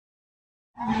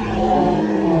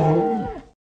The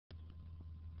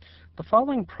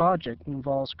following project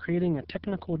involves creating a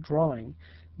technical drawing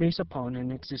based upon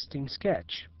an existing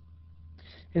sketch.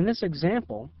 In this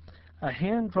example, a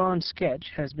hand-drawn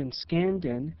sketch has been scanned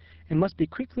in and must be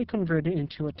quickly converted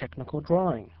into a technical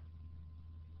drawing.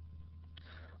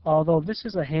 Although this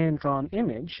is a hand-drawn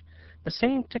image, the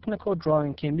same technical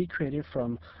drawing can be created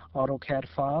from AutoCAD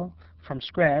file, from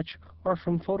Scratch, or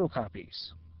from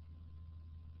photocopies.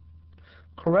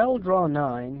 CorelDraw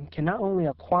 9 can not only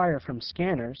acquire from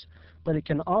scanners, but it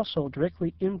can also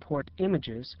directly import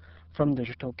images from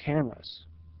digital cameras.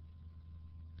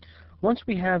 Once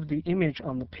we have the image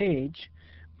on the page,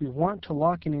 we want to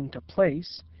lock it into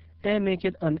place and make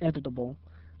it uneditable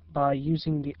by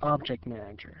using the Object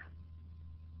Manager.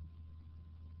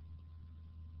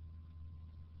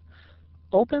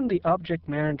 Open the Object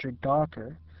Manager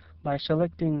Docker by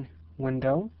selecting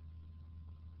Window,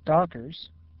 Dockers,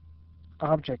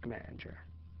 Object Manager.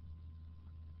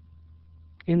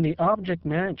 In the Object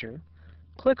Manager,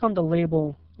 click on the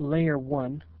label Layer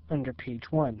 1 under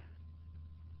Page 1.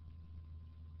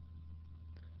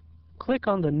 Click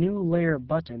on the New Layer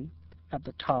button at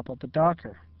the top of the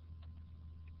Docker.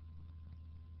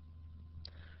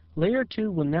 Layer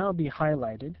 2 will now be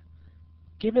highlighted.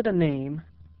 Give it a name.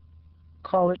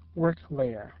 Call it Work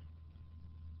Layer.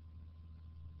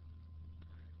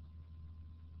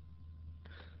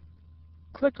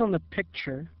 Click on the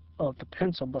picture of the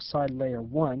pencil beside Layer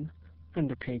 1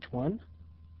 under Page 1.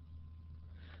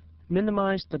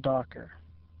 Minimize the Docker.